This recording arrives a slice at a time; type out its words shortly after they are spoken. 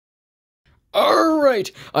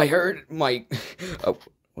Alright, I heard my... Oh,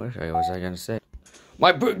 what was I gonna say?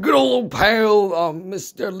 My good old pal,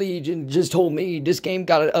 Mr. Legion, just told me this game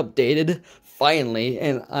got it updated, finally,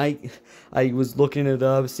 and I was looking it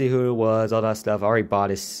up, see who it was, all that stuff. I already bought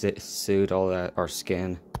his suit, all that, or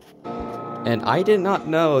skin. And I did not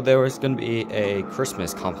know there was gonna be a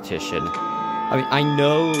Christmas competition. I mean, I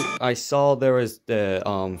know, I saw there was the,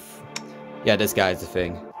 yeah, this guy's the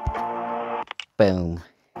thing. Boom.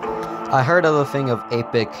 I heard of the thing of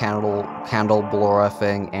 8-bit candle blower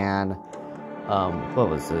thing, and, what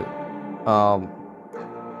was it?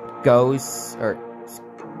 Ghost, or,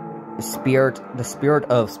 the spirit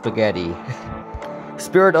of spaghetti.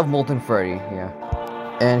 Spirit of Molten Freddy, yeah.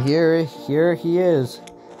 And here he is.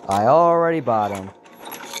 I already bought him.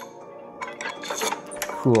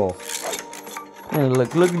 Cool. And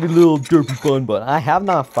look at the little derpy bun bun. I have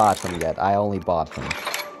not fought him yet, I only bought him.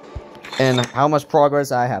 And how much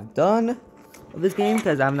progress I have done with this game,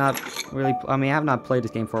 because I've not really, I have not played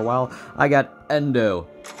this game for a while. I got Endo,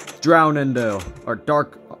 Drown Endo, or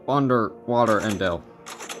Dark Underwater Endo.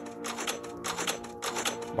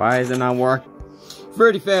 Why is it not working?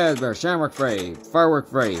 Freddy Fazbear, Shamrock Freddy, Firework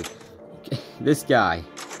Freddy, this guy,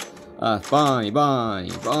 Bonnie,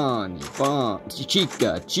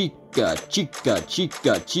 Chica,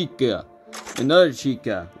 another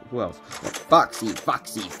Chica. Who else? Foxy,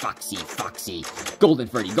 Golden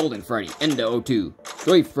Freddy, Endo 02,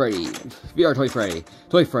 Toy Freddy, VR Toy Freddy,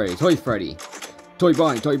 Toy Freddy, Toy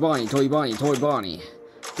Bonnie, Toy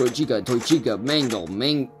Chica, Mangle,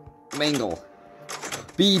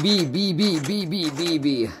 BB,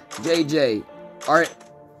 JJ,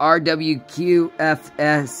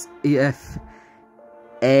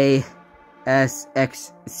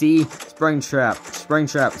 RWQFSEFASXC, Springtrap,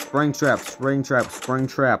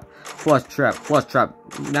 Plus Trap,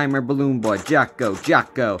 Nightmare Balloon Boy, Jacko,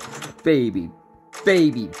 Baby,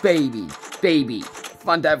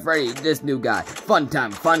 Funtime Freddy, this new guy,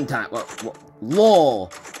 Funtime,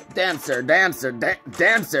 LOL, Dancer,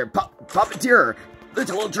 Puppeteer,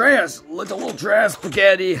 Little Andreas,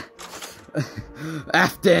 Spaghetti,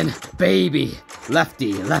 Afton, Baby,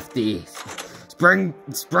 Lefty, Spring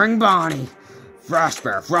Bonnie,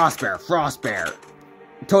 Frostbear,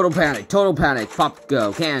 Total Panic, Pop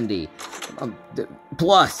Go, Candy,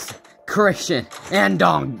 Plus, Christian, and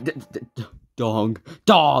Dog.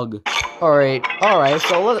 Alright,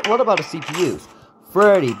 so what about the CPUs?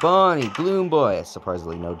 Freddy, Bonnie, Gloom Boy,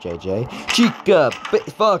 surprisingly no JJ, Chica,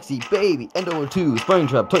 Foxy, Baby, Endo 2,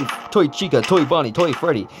 Springtrap, Toy Chica, Toy Bonnie, Toy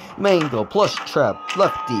Freddy, Mango, Plush Trap,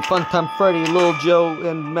 Lefty, Funtime Freddy, Lil Joe,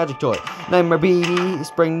 and Magic Toy, Nightmare Beanie,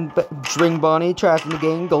 Spring Bonnie, Trash in the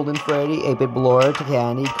Game, Golden Freddy, 8-bit Blower,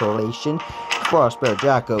 Candy, Correlation, Frostbear,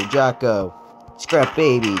 Jacko, Scrap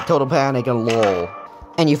Baby, Total Panic, and LOL.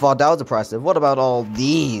 And you thought that was impressive. What about all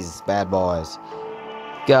these bad boys?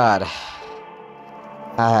 God.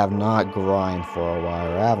 I have not grind for a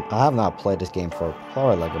while. I have not played this game for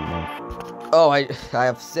probably like a month. Oh, I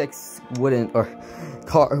have 6 wood carved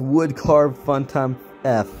Funtime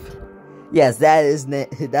F. Yes, that is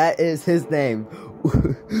his name.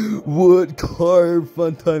 Wood carved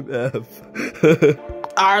Funtime F.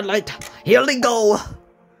 Alright, here we go.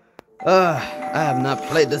 I have not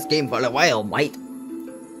played this game for a while, mate.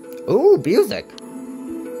 Ooh, music.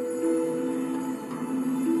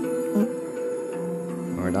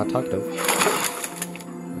 We're not talked of.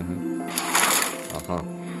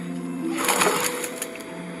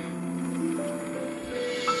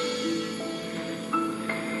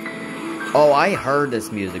 Oh, I heard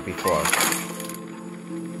this music before.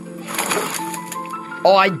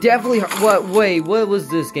 Oh, I definitely heard. Wait, what was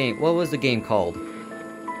this game? What was the game called?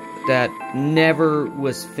 That never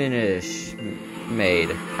was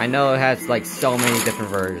made. I know it has like so many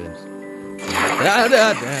different versions.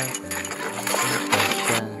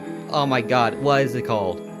 Oh my god, what is it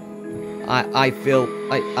called? I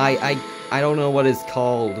don't know what it's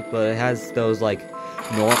called, but it has those like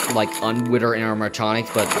unwither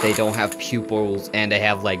animatronics, but they don't have pupils and they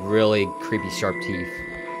have like really creepy sharp teeth.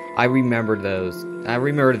 I remember those. I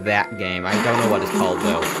remember that game. I don't know what it's called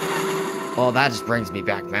though. Oh, that just brings me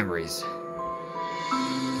back memories.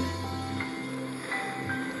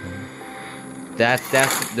 That's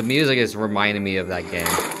the music is reminding me of that game.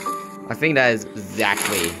 I think that is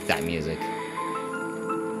exactly that music.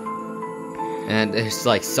 And there's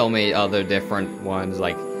like so many other different ones,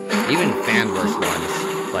 like even fanverse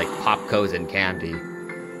ones, like Popco's and Candy.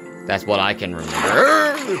 That's what I can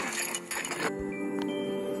remember.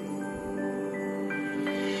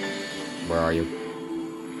 Where are you?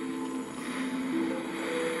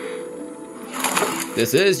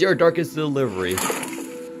 This is your darkest delivery.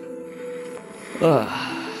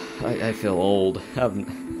 I feel old. I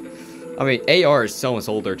mean, AR is so much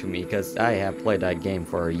older to me because I have played that game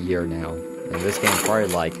for a year now. And this game probably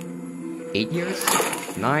like 8 years?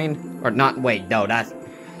 9? Or not, wait, no, that's...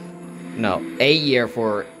 No, a year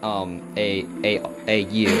for, a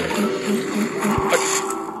year.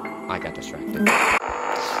 I got distracted.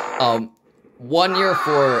 1 year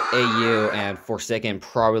for AU, and for second,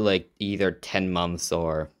 probably like either 10 months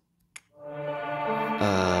or...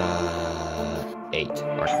 8.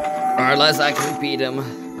 Or unless I can beat him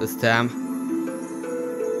this time.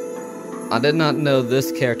 I did not know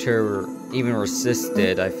this character even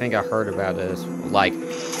resisted. I think I heard about it. Like,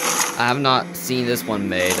 I have not seen this one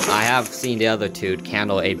made. I have seen the other two,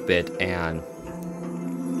 Candle 8-bit and...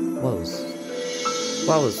 What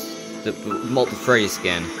was the Multi-Freddy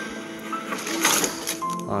skin?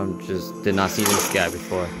 Just did not see this guy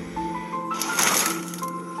before.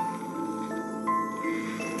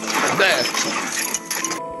 There!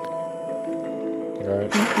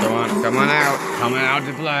 Alright, come on out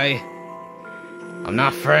to play. I'm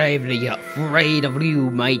not afraid of you,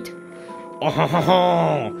 mate.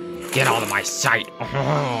 Oh, get out of my sight.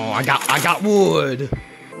 Oh, I got wood.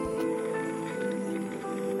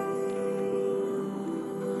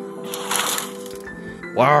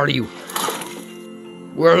 Where are you?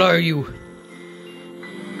 Where are you?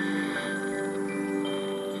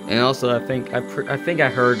 And also, I think I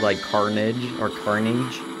heard like Carnage,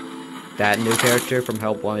 that new character from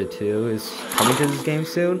Help Wanted 2 is coming to this game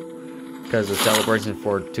soon because the celebration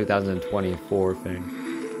for 2024 thing.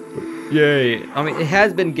 Yay! I mean, it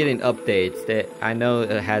has been getting updates. I know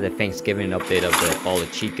it had a Thanksgiving update of all the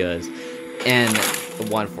chicas, and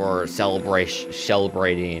the one for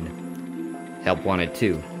celebrating Help Wanted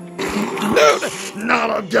 2. No,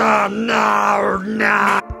 not again!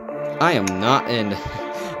 No! I am not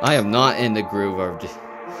in the groove of.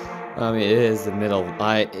 I mean, it is the middle.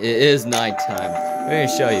 It is nighttime. Let me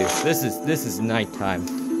show you. This is nighttime.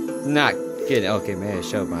 Not kidding. Okay, man, I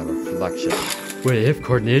show my reflection. Wait, if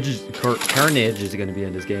Carnage is gonna be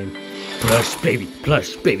in this game. Plush, baby,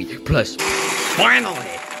 plush, baby, plush.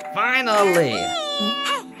 Finally!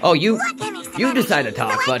 Oh, you decide to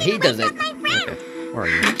talk, but he doesn't. Okay, where are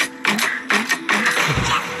you?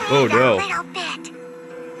 Oh no.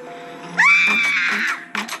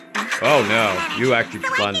 Oh no, you actually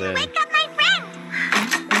blend in.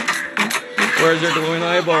 Where's your glowing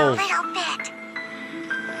eyeballs?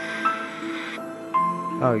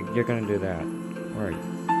 Oh, you're gonna do that. Where are you?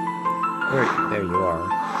 There you are.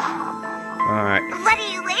 Alright. What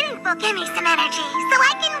are you waiting for? Give me some energy so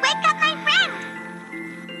I can wake up my friend.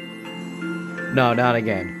 No, not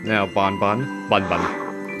again. No, Bon. Okay.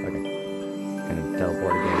 Gonna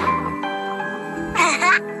teleport again. I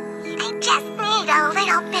just need a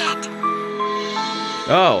little bit.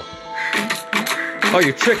 Oh,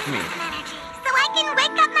 you tricked me. Energy so I can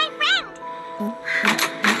wake up my friend.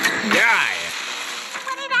 Die.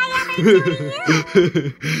 What did I ever do to you?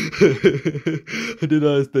 I did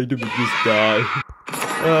not expect him to just die.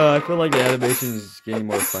 I feel like the animation is getting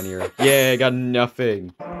more funnier. Yeah, I got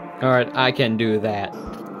nothing. Alright, I can do that.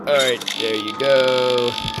 Alright, there you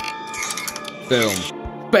go. Boom.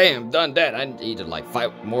 Bam, done that. I need to like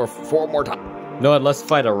 4 more times. No, let's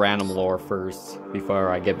fight a random lore first before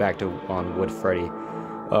I get back to on Wood Freddy.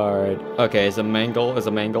 Alright. Okay, it's a mangle,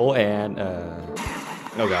 and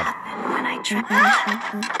oh god. When I try.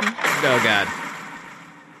 Oh god.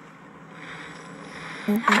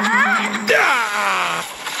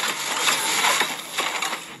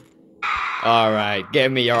 Alright,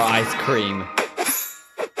 give me your ice cream.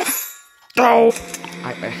 Oh!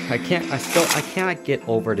 I cannot get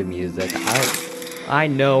over the music. I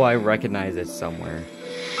know I recognize it somewhere.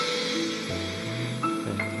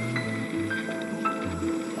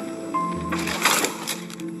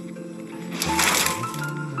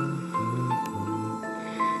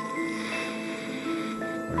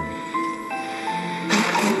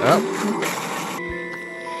 Oh.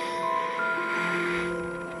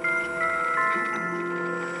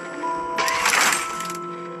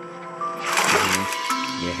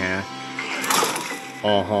 Yeah.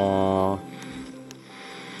 Uh-huh.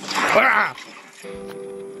 Ah!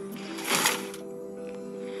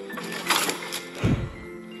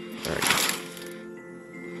 Alright.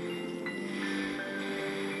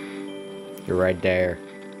 You're right there.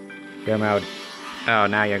 Come out. Oh,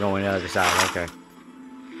 now you're going to the other side. Okay.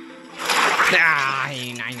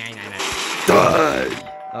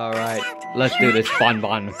 Alright, let's do this, Bon.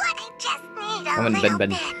 Come on,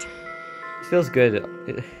 Ben. It feels good.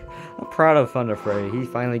 I'm proud of Thunder Freddy. He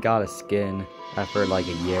finally got a skin after like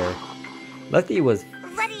a year. Lefty was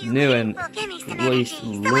new and some Well, he's energy a so I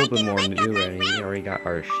little bit can more wake up new, my and he friend. already got,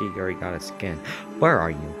 or she already got a skin. Where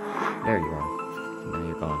are you? There you are. Now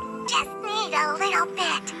you're gone. Just need a little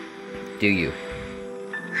bit. Do you?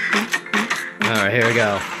 Alright, here we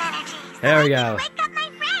go. Some energy so Here we I go. can wake up my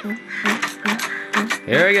friend.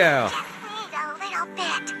 Here we go. Just need a little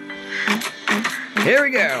bit. Here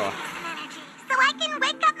we go. Some energy so I can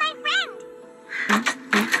wake up my friend.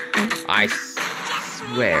 I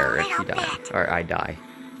swear if you die, or I die.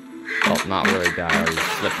 Well, not really die, or you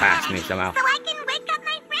slip past me somehow. So I can wake up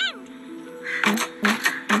my friend.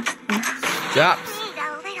 Stop! Need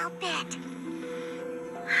a little bit.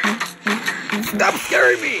 Stop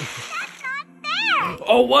scaring me! That's not fair.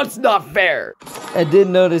 Oh, what's not fair? I did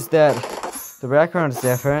notice that the background is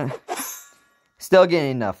different. Still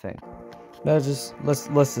getting nothing. Let's just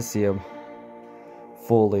see him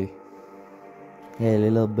fully. Hey,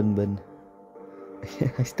 little bun bun.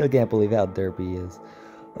 I still can't believe how derpy he is.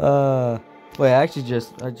 Wait, I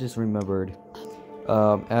just remembered.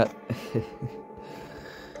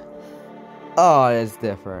 Oh, it's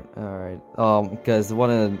different. All right. Because one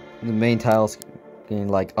of the main tiles, getting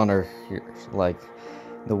like under here, like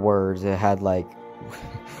the words, it had like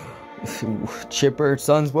Chipper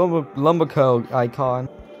Son's Lumberco icon.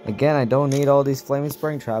 Again, I don't need all these flaming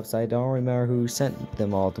spring traps. I don't remember who sent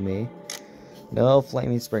them all to me. No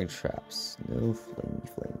flaming spring traps. No flaming.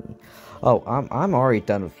 Oh, I'm already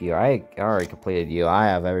done with you. I already completed you. I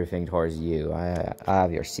have everything towards you. I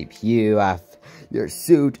have your CPU. I have your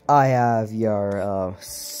suit. I have your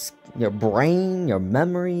brain, your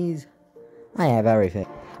memories. I have everything.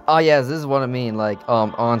 Oh yes, this is what I mean. Like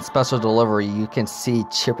on special delivery, you can see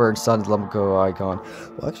Chipper and Son's Lumberco icon.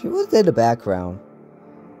 Well, actually, what's in the background?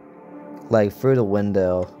 Like through the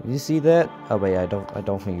window. You see that? Oh, but yeah, I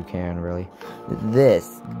don't think you can really.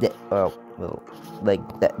 This like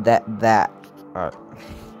that.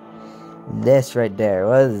 This right there.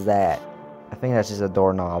 What is that? I think that's just a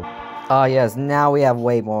doorknob. Oh yes, now we have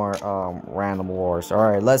way more random wars. All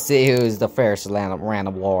right, let's see who's the fairest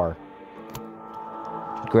random war.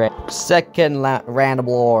 Great. Second random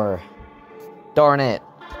war. Darn it.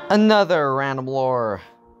 Another random war.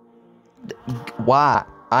 Why?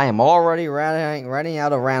 I am already running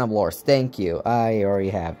out of random lores. Thank you. I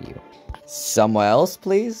already have you. Someone else,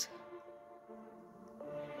 please?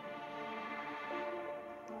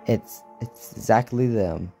 It's exactly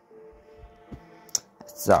them.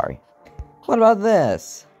 Sorry. What about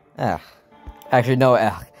this? Actually, no.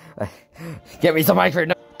 Get me some ice cream.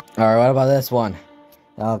 No. Alright, what about this one?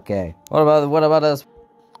 Okay. What about this?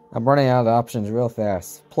 I'm running out of options real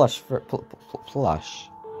fast. Plush.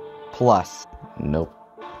 Nope.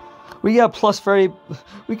 We got Plus Freddy.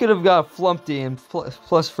 We could have got Flumpty, and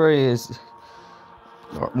Plus Freddy is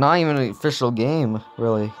not even an official game,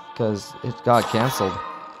 really, because it got canceled.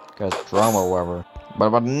 Because drama or whatever. What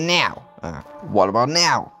about now? What about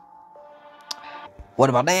now? What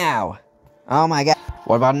about now? Oh my god.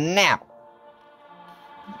 What about now?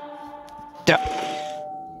 I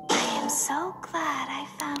am so glad I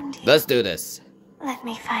found you. Let's do this. Let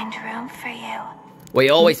me find room for you. We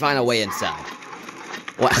always find a way inside.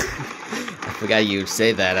 What? I forgot you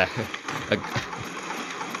say that.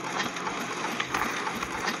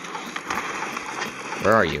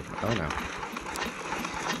 Where are you? Oh no.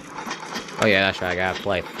 Oh yeah, that's right. I gotta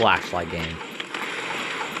play flashlight game.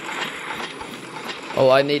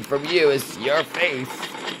 All I need from you is your face.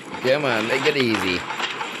 Come on, make it easy.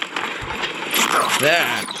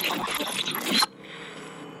 There.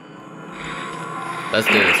 Let's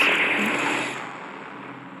do this.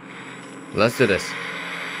 Let's do this.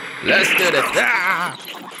 Let's do this. Ah!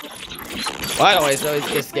 By the way, so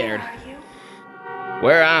he's just scared.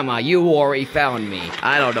 Where am I? You already found me.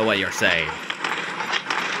 I don't know what you're saying.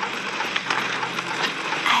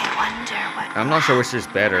 I wonder what. I'm not sure which is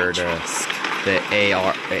better, the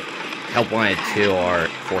AR, Help Wanted 2 or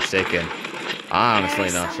Forsaken. I'm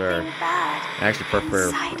honestly not sure. I actually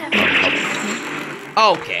prefer Help.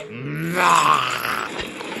 Okay.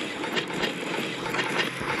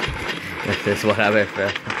 This is what I'm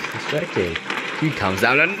expecting. He comes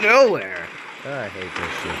out of nowhere. Oh, I hate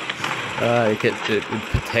this shit. It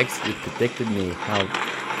predicted me how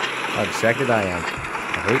distracted I am.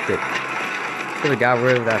 I hate it. Could have got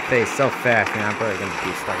rid of that face so fast, man. I'm probably gonna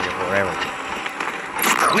be stuck here forever.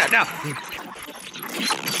 No.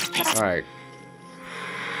 All right.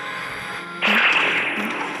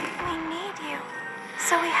 We need you,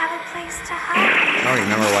 so we have a place to hide. I don't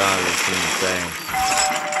remember what I was saying.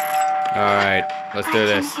 All right, let's do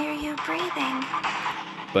this. I can hear you breathing.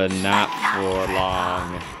 But not for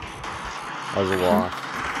long. That was a walk.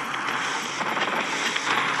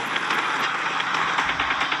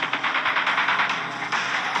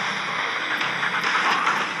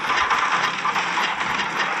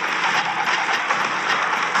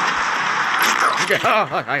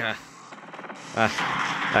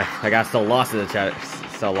 I got so lost in the chat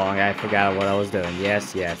so long, I forgot what I was doing.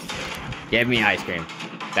 Yes, yes. Give me ice cream.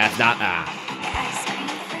 That's not, Ice cream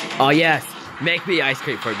for you? Oh, yes. Make me ice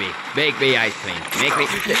cream for me. Make me ice cream. Make me...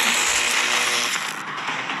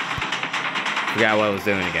 Forgot what I was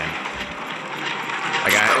doing again. I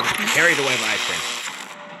got carried away by ice cream.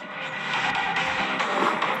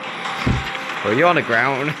 Were you on the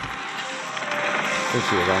ground? I think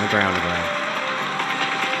she was on the ground again.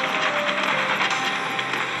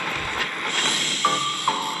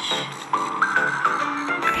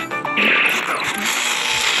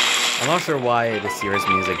 I'm not sure why the serious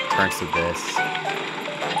music turns to this.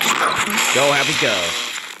 Go, happy, go.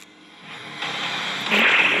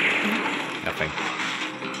 Nothing.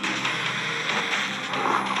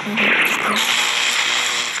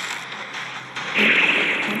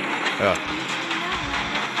 Oh.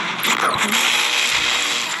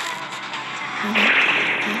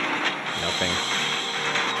 Nothing.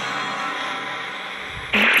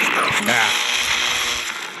 Ah.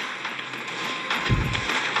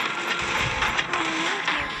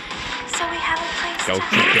 So we have a place Go to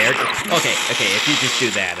keep there. Okay, if you just do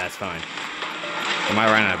that, that's fine. I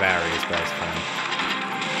might run out of batteries, but that's fine.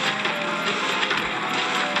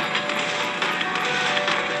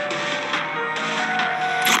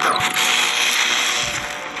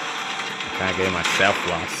 I'm kind of getting myself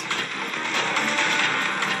lost.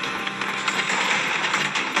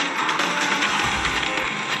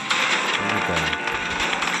 Okay.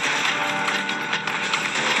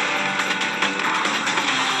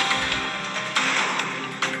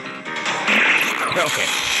 Okay.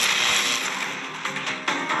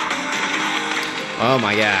 Oh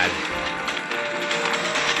my god.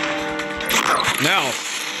 No!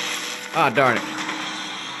 Ah, darn it.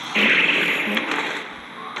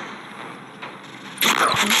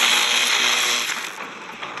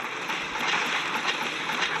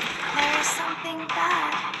 There is something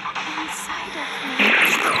bad inside of me.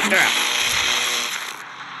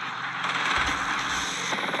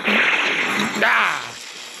 Ah!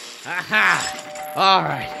 Aha!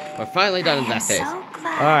 Alright, we're finally done with that phase. So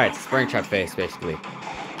glad Alright, I Springtrap found phase, basically.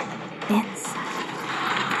 inside.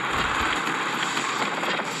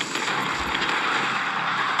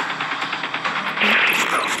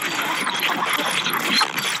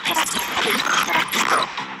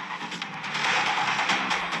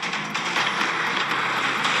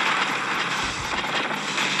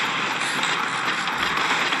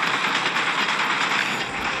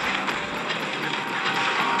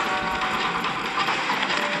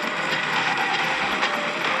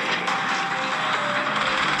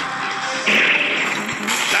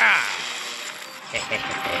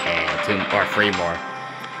 Two or three more.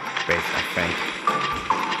 Space, I think.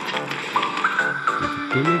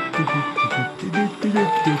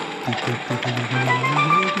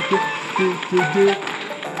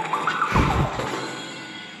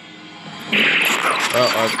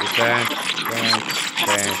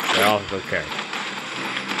 Well, okay.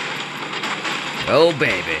 Oh,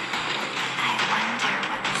 baby.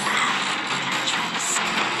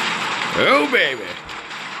 Oh, baby.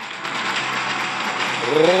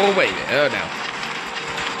 Oh, baby. Oh, no.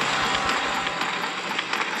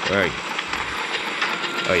 Where are you?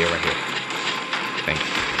 Oh, you're right here. Thanks.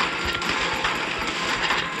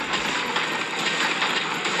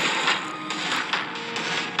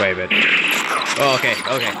 Wait a minute. Oh, okay.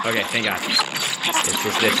 Thank God. It's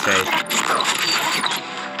just this phase.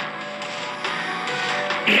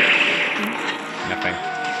 Nothing.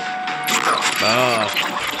 Oh.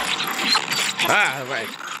 Ah, right.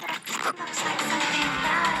 Looks like something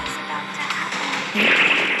bad is about to happen.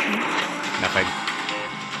 Nothing.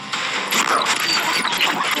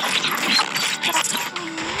 We need you.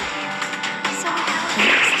 So we have a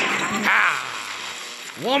place to hide. Ah!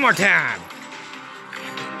 One more time!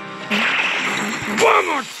 One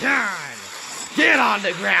more time! Get on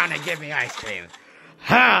the ground and give me ice cream.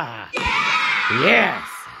 Ha! Yes!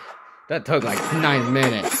 That took like 9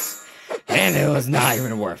 minutes. And it was not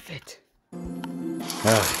even worth it.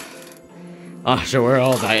 Not sure where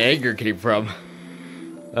all that anger came from.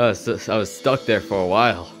 I was stuck there for a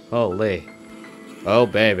while. Holy. Oh,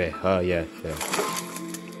 baby. Oh, yeah.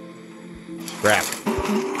 Crap.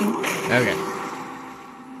 Okay.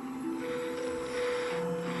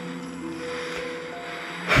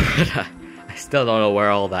 I still don't know where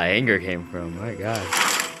all that anger came from. My God.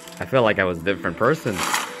 I feel like I was a different person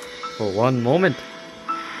for one moment.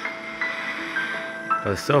 I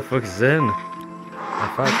was so focused in. I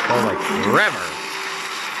thought it felt like forever.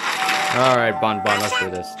 Alright, Bon, let's do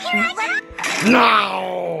this.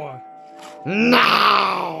 No!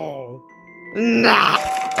 No! Nah.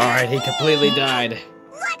 Alright, he completely died.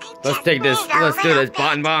 Let's take this. Let's do this,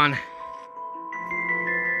 Bon.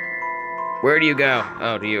 Where do you go?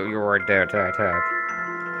 Oh, you're right there to attack.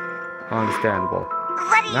 Understandable.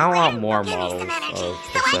 Now I want more models of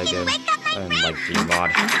the second and like Gmod.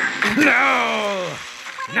 No!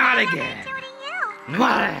 Not again!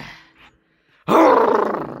 What?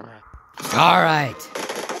 Alright.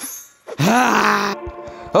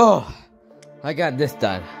 Oh, I got this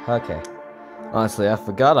done. Okay. Honestly, I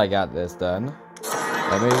forgot I got this done.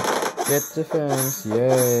 Let me get defense.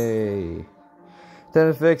 Yay.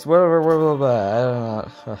 Then fix whatever. I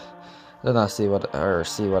do not see what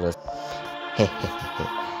is.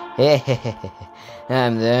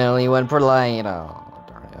 I'm the only one polite. Oh,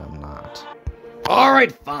 darn it, I'm not.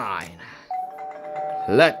 Alright, fine.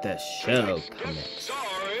 Let the show commence.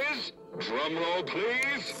 Stars, drum roll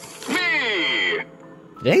please. Me!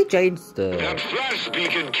 Did they change the... That flash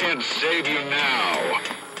beacon can't save you now.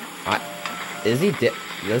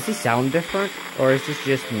 Does he sound different? Or is this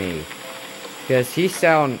just me? Because he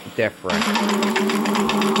sounds different.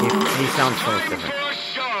 He sounds so much different. For a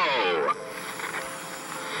show.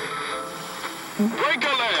 Break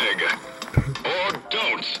a leg. Or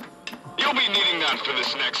don't. You'll be needing that for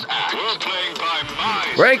this next act. We're playing by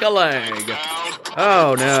my... Break a leg!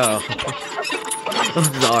 Oh no. I'm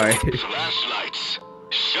sorry. Flashlights.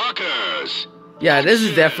 Shockers. Yeah, this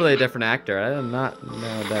is definitely a different actor. I did not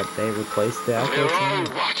know that they replaced the actor. They're all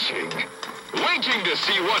watching. Waiting to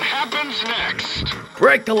see what happens next.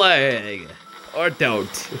 Break a leg! Or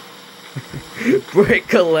don't.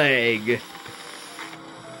 Break a leg.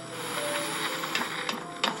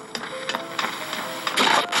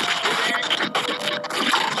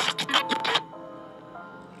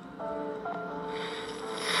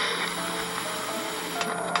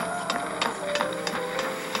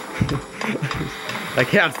 I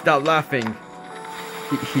can't stop laughing.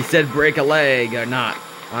 He said break a leg or not.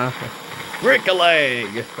 Break a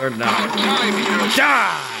leg or not.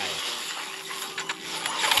 Die!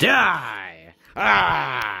 Die!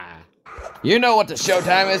 Ah! You know what the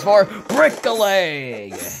showtime is for? Break a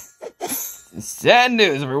leg! Sad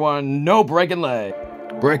news, everyone. No breaking leg.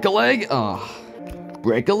 Break a leg? Oh.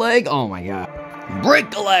 Break a leg? Oh my god.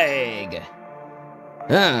 Break a leg!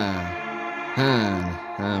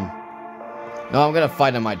 No, I'm gonna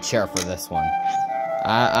fight in my chair for this one.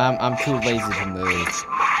 I'm too lazy to move.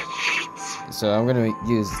 So I'm gonna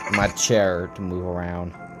use my chair to move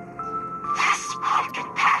around.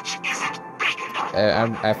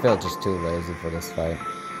 I feel just too lazy for this fight.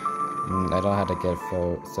 I don't have to get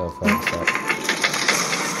so focused up.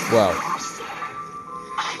 Whoa.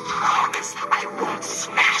 I promise I won't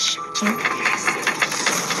smash you to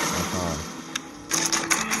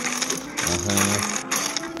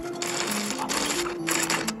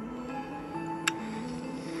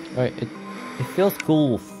Right, it feels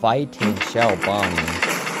cool fighting Shell Bonnie.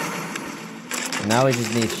 Now we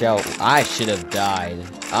just need Shell. I should have died.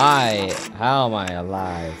 How am I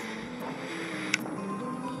alive?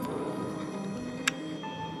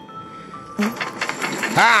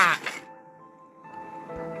 Ha!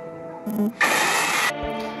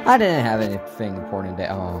 I didn't have anything important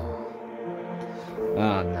to. Oh,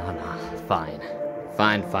 no. Fine.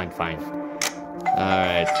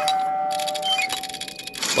 Alright.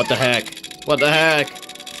 What the heck? What the heck?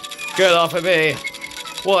 Get off of me!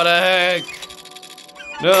 What the heck?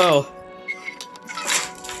 No!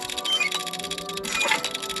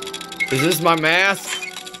 Is this my mask?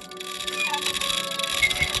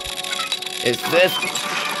 Is this?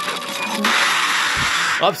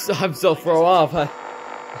 I'm so thrown off.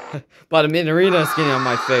 But a Minarina skinny on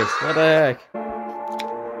my face. What the heck?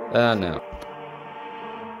 No.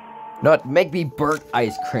 Not make me burnt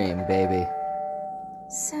ice cream, baby.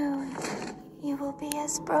 Soon, you will be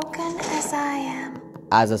as broken as I am.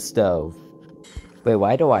 As a stove. Wait,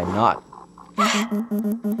 why do I not?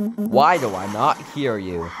 Why do I not hear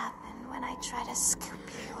you? What happened when I try to scoop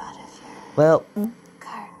you out of your Well,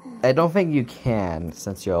 carton? I don't think you can,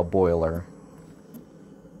 since you're a boiler.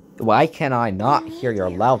 Why can I not hear your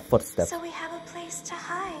loud footsteps? So we have a place to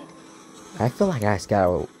hide. I feel like I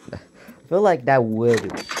gotta. I feel like that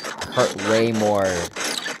would hurt way more.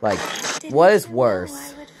 Like, Didn't what is you know worse?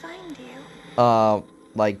 I would find you?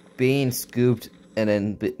 Like being scooped and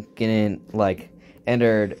then getting like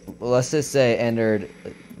entered. Let's just say entered.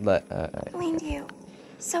 Find you.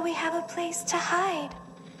 So we have a place to hide.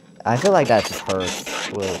 I feel like that just hurts.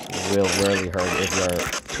 Will really hurt if you're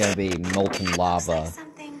gonna be molten Looks lava. like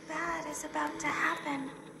something bad is about to happen.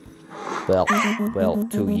 Well,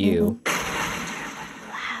 to you. What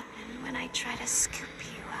will happen when I try to scoop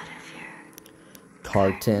you out of your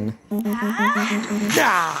carton.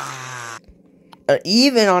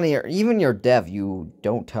 Even your dev, you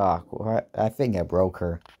don't talk. I think I broke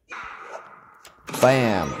her.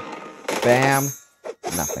 Bam. Bam.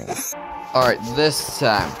 Nothing. Alright, this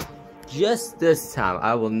time. Just this time,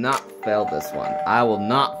 I will not fail this one. I will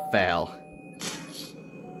not fail.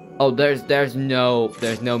 Oh, there's no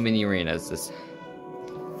mini arenas.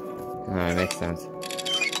 Alright, makes sense.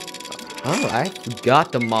 Oh, I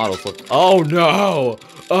forgot the models look. Oh no!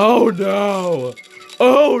 Oh no!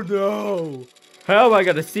 Oh no! How am I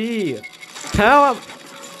gonna see? How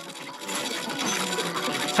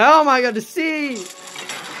am I gonna see?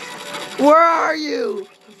 Where are you?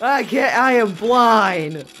 I am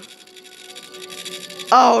blind.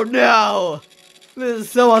 Oh no! This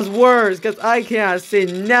is so much worse because I can't see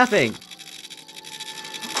nothing.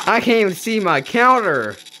 I can't even see my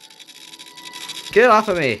counter. Get off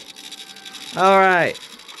of me. Alright.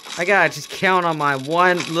 I gotta just count on my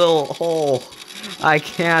one little hole. I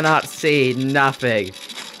cannot see nothing.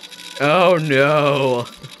 Oh no.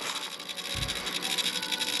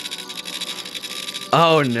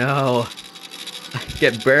 Oh no.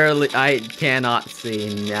 I cannot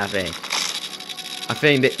see nothing. I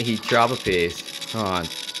think that he dropped a piece. Hold on.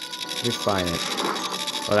 Let me find it.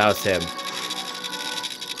 Oh, that was him.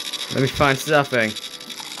 Let me find stuffing.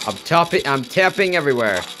 I'm tapping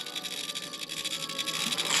everywhere.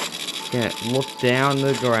 Can't look down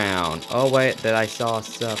the ground. Oh wait, that I saw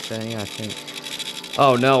stuffing, I think.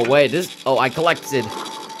 Oh no, wait, oh, I collected.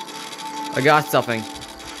 I got stuffing.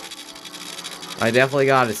 I definitely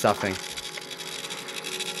got a stuffing.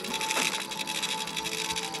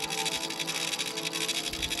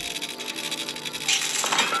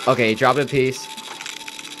 Okay, he dropped a piece.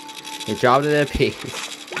 He dropped it a piece.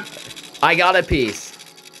 I got a piece.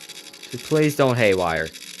 Please don't haywire.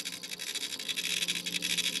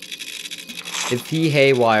 If he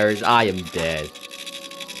haywires, I am dead.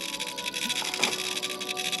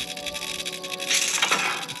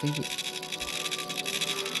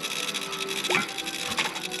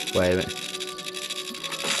 Wait a minute.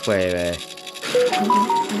 Wait a minute.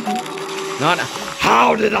 Not.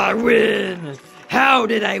 How did I win? How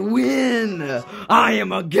did I win? I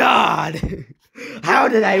am a god. How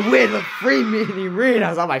did I win with 3 mini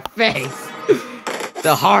arenas on my face?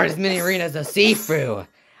 The hardest mini arenas to see through.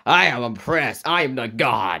 I am impressed. I am the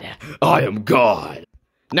god. I am God.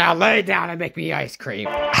 Now lay down and make me ice cream.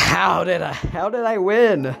 How did I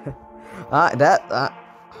win?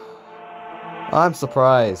 I'm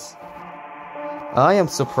surprised. I am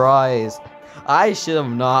surprised. I should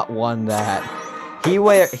have not won that. He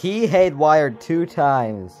haywired 2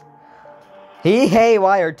 times. He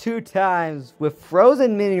haywired 2 times with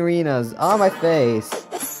frozen mini arenas on my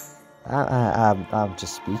face. I'm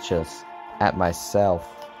just speechless at myself.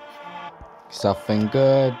 Something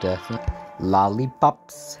good, definitely.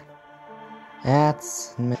 Lollipops.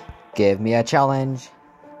 That's me. Give me a challenge.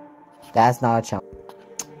 That's not a challenge.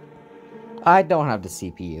 I don't have the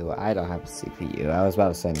CPU. I don't have the CPU. I was about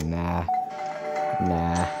to say nah.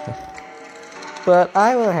 Nah. But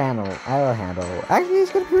I will handle. Actually,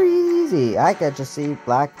 it's gonna be pretty easy. I could just see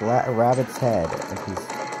Black Rabbit's head. If he's...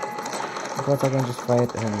 Of course, I can just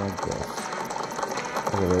fight him like this.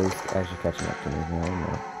 Okay, he's actually catching up to me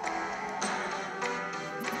now.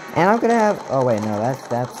 And I'm gonna have. Oh wait, no, that's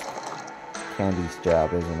Candy's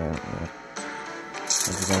job, isn't it? Yeah. This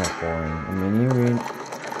is kind of boring. A mini arena.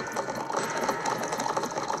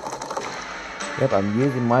 Yep, I'm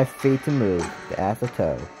using my feet to move. The ass of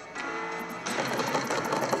toe.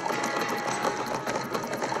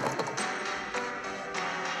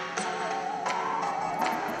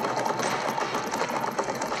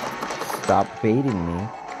 Stop baiting me.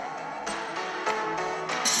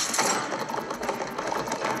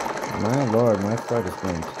 My lord, my throat is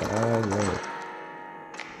going tired.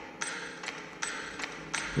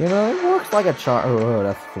 You know, it works like a charm. Oh,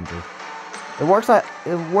 that's simple. It works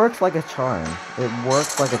like a charm. It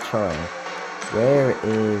works like a charm. Where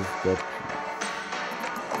is the...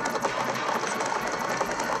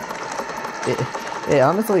 It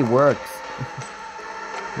honestly works.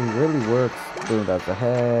 It really works. Boom, that's the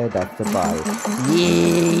head, that's the body.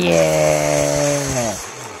 Yeah!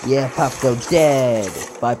 Yeah, Popko dead.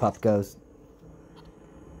 Bye, Popkos.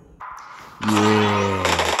 Yeah.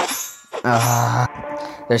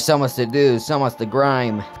 There's so much to do, so much to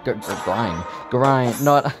grind. Grind.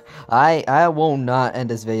 Not. I will not end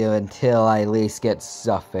this video until I at least get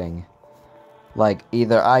stuffing. Like,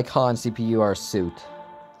 either icon, CPU, or suit.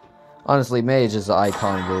 Honestly, Mage is the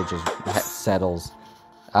icon will just settles.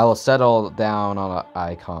 I will settle down on an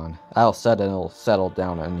icon. I'll settle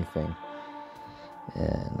down on anything. Yeah,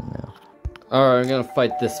 I don't know. Alright, I'm gonna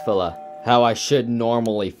fight this fella. How I should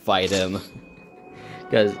normally fight him.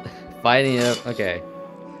 Because fighting him, okay.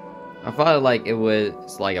 I thought like it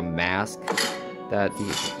was like a mask that he,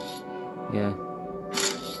 yeah.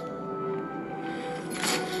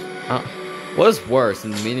 What's worse, the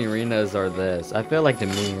mini arenas or this? I feel like the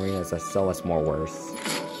mini arenas are so much more worse.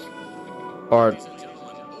 Or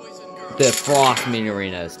the Frost mini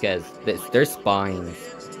arenas, because their spines.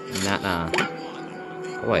 Nah.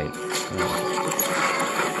 Wait.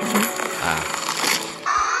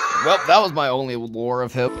 Well, that was my only lore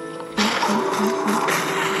of him.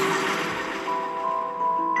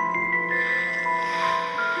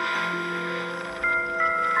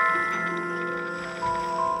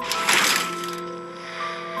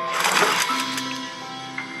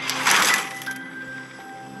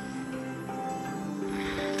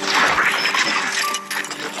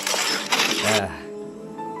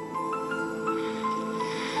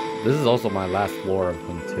 This is also my last floor of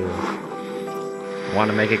them too.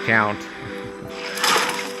 Want to make it count.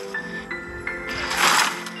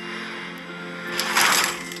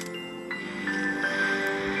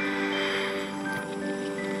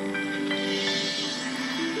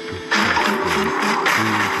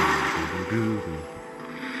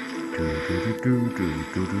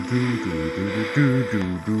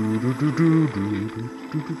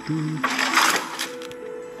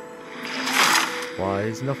 Why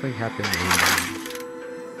is nothing happening?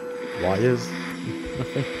 Why is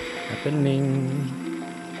nothing happening?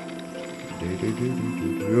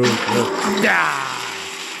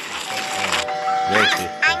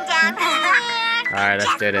 I'm down here. Alright,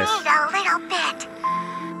 let's do this. Just need a little bit.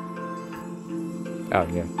 Oh,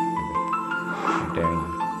 yeah. I'm daring you.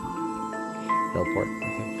 Teleport.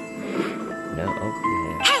 Okay. No, oh,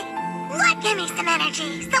 yeah. Hey, look, give me some energy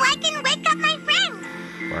so I can wake up my friend.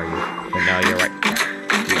 Where are you? Oh, no, you're right.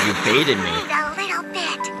 You baited me. Need a little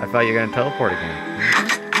bit. I thought you were gonna teleport again.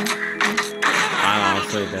 I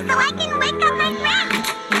honestly didn't know So I can where wake you up were. my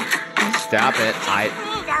friend. Stop it.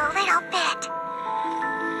 Need a little bit.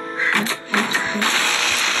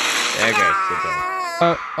 Okay, good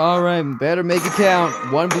job. Alright, better make it count.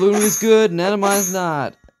 One balloon is good, none of mine is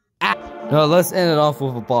not. No, let's end it off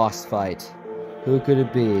with a boss fight. Who could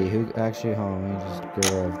it be? Who actually? Hold on, let me just get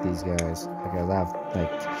rid of these guys. Okay, that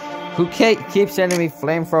like, who keeps sending me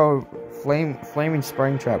flaming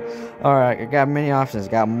spring-trap? All right, I got many options.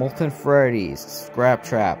 Got molten Freddy's, scrap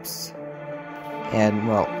traps, and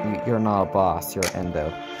well, you're not a boss. You're Endo.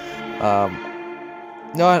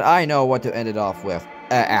 No, I know what to end it off with.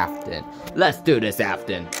 Afton. Let's do this,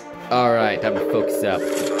 Afton. All right, time to focus up.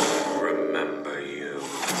 Remember you.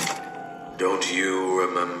 Don't you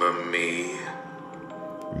remember me?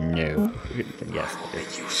 No. Yes. I will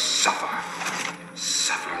make you suffer.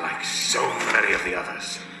 Suffer like so many of the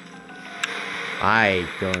others. I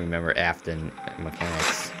don't remember Afton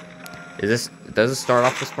mechanics. Does it start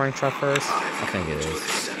off with Springtrap first? I think it is.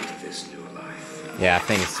 Accept this new life. Yeah, I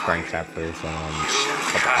think it's Springtrap first,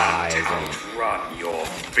 couple eyes and Run your the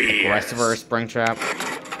fears. rest of her is Springtrap.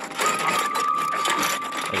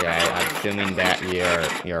 Okay, I'm assuming that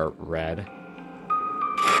you're red.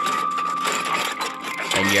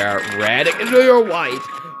 And you're red and you're white.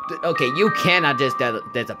 Okay, you cannot just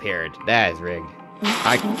disappear. That is rigged.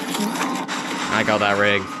 I call that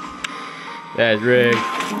rigged. That is rigged.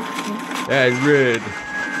 That is rigged.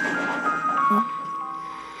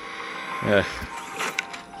 Ugh.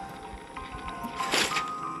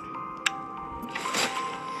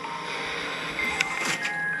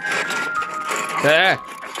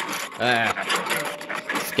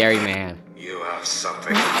 Scary man. You have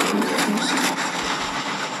something.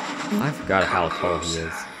 I forgot how tall he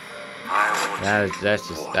is. That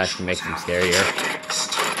makes him scarier.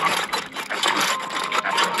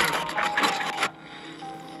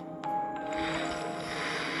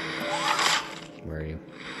 Where are you?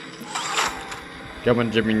 Come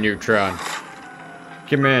on, Jimmy Neutron.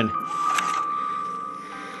 Come in.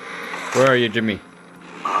 Where are you, Jimmy?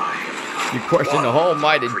 You question the whole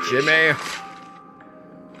mighty Jimmy.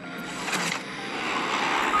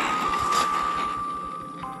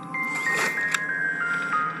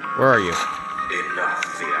 Where are you? Enough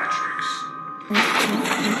theatrics.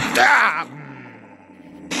 Ah!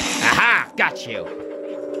 Aha! Got you!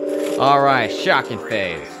 Alright, shocking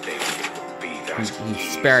phase. He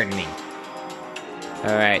spared me.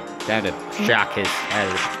 Alright, time to shock his head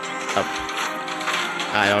up.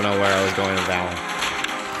 I don't know where I was going with that one.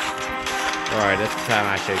 Alright, this time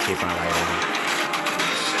I should keep my light on.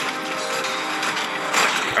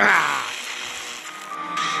 Ah!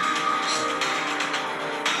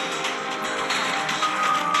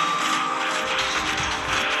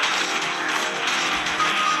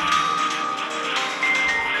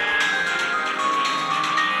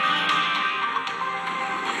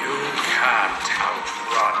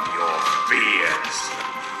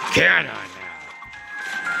 Can I now?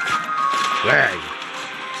 Where are you?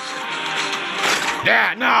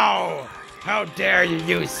 Yeah, no! How dare you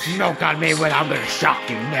use smoke on me when I'm gonna shock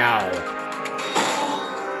you now?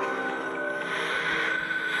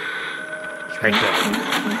 It's right there.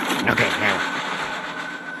 Okay, now.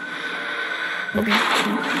 Okay.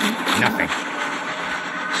 Nothing.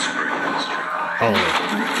 Holy.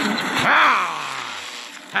 Ah!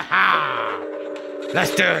 Ha-ha!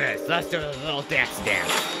 Let's do this. Let's do a little dance.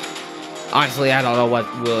 Honestly, I don't know what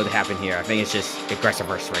will happen here. I think it's just aggressive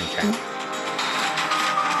or spring trap.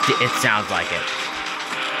 It sounds like it.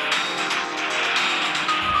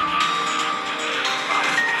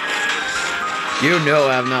 You know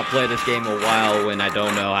I have not played this game in a while when I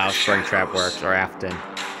don't know how Springtrap works, or Afton.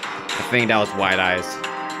 I think that was White Eyes.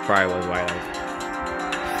 Probably was White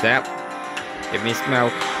Eyes. Zap. Give me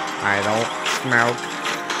smoke. I don't smoke.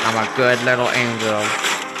 I'm a good little angel.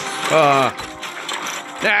 Ah!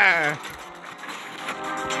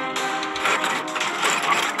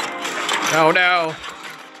 Oh no!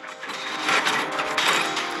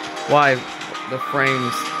 Why the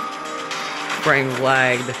frames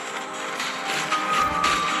lagged.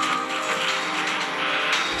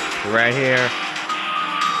 Right here.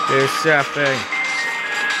 Do something.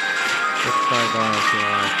 Looks like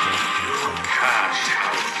Cast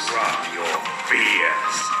from your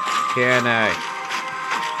fears. Can I?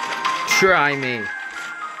 Try me.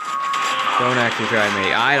 Don't actually try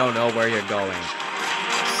me. I don't know where you're going.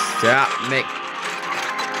 Stop me.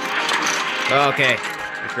 Okay.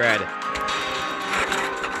 It's red.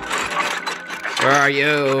 Where are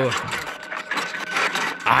you?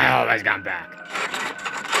 I always come back.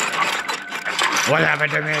 What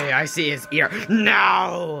happened to me? I see his ear.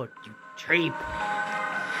 No! You creep.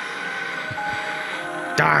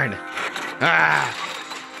 Darn. Ah!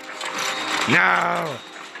 No!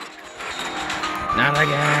 Not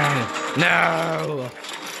again. No!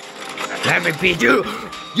 Let me beat you!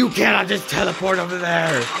 You cannot just teleport over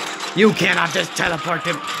there! You cannot just teleport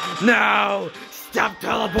him! No! Stop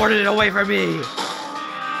teleporting away from me!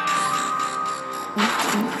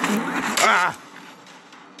 Ah!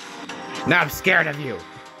 Now I'm scared of you.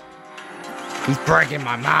 He's breaking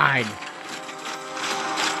my mind.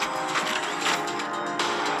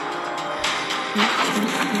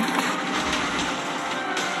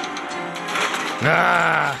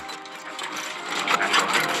 Ah!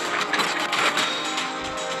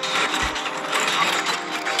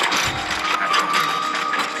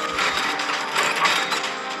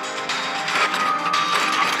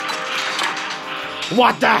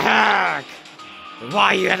 What the heck?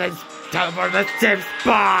 Why you had to teleport to the same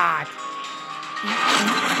spot?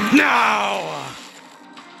 No!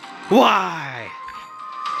 Why?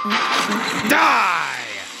 Die!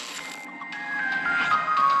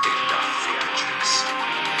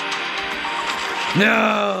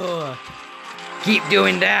 No! Keep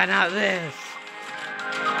doing that, not this.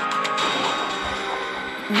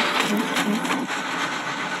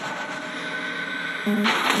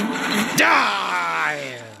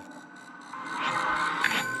 Die!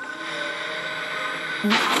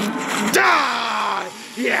 Die!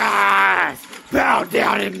 Yes! Bow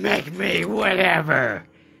down and make me whatever.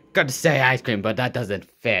 Got to say ice cream, but that doesn't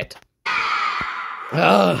fit.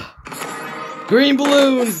 Ugh. Green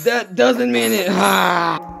balloons! That doesn't mean it.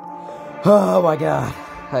 Oh my god.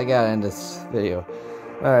 I gotta end this video.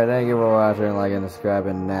 Alright, thank you for watching, liking, and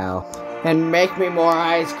subscribing now. And make me more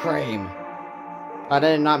ice cream. I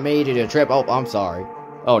did not mean to do a trip. Oh, I'm sorry.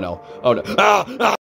 Oh no. Oh no. Ah! Ah!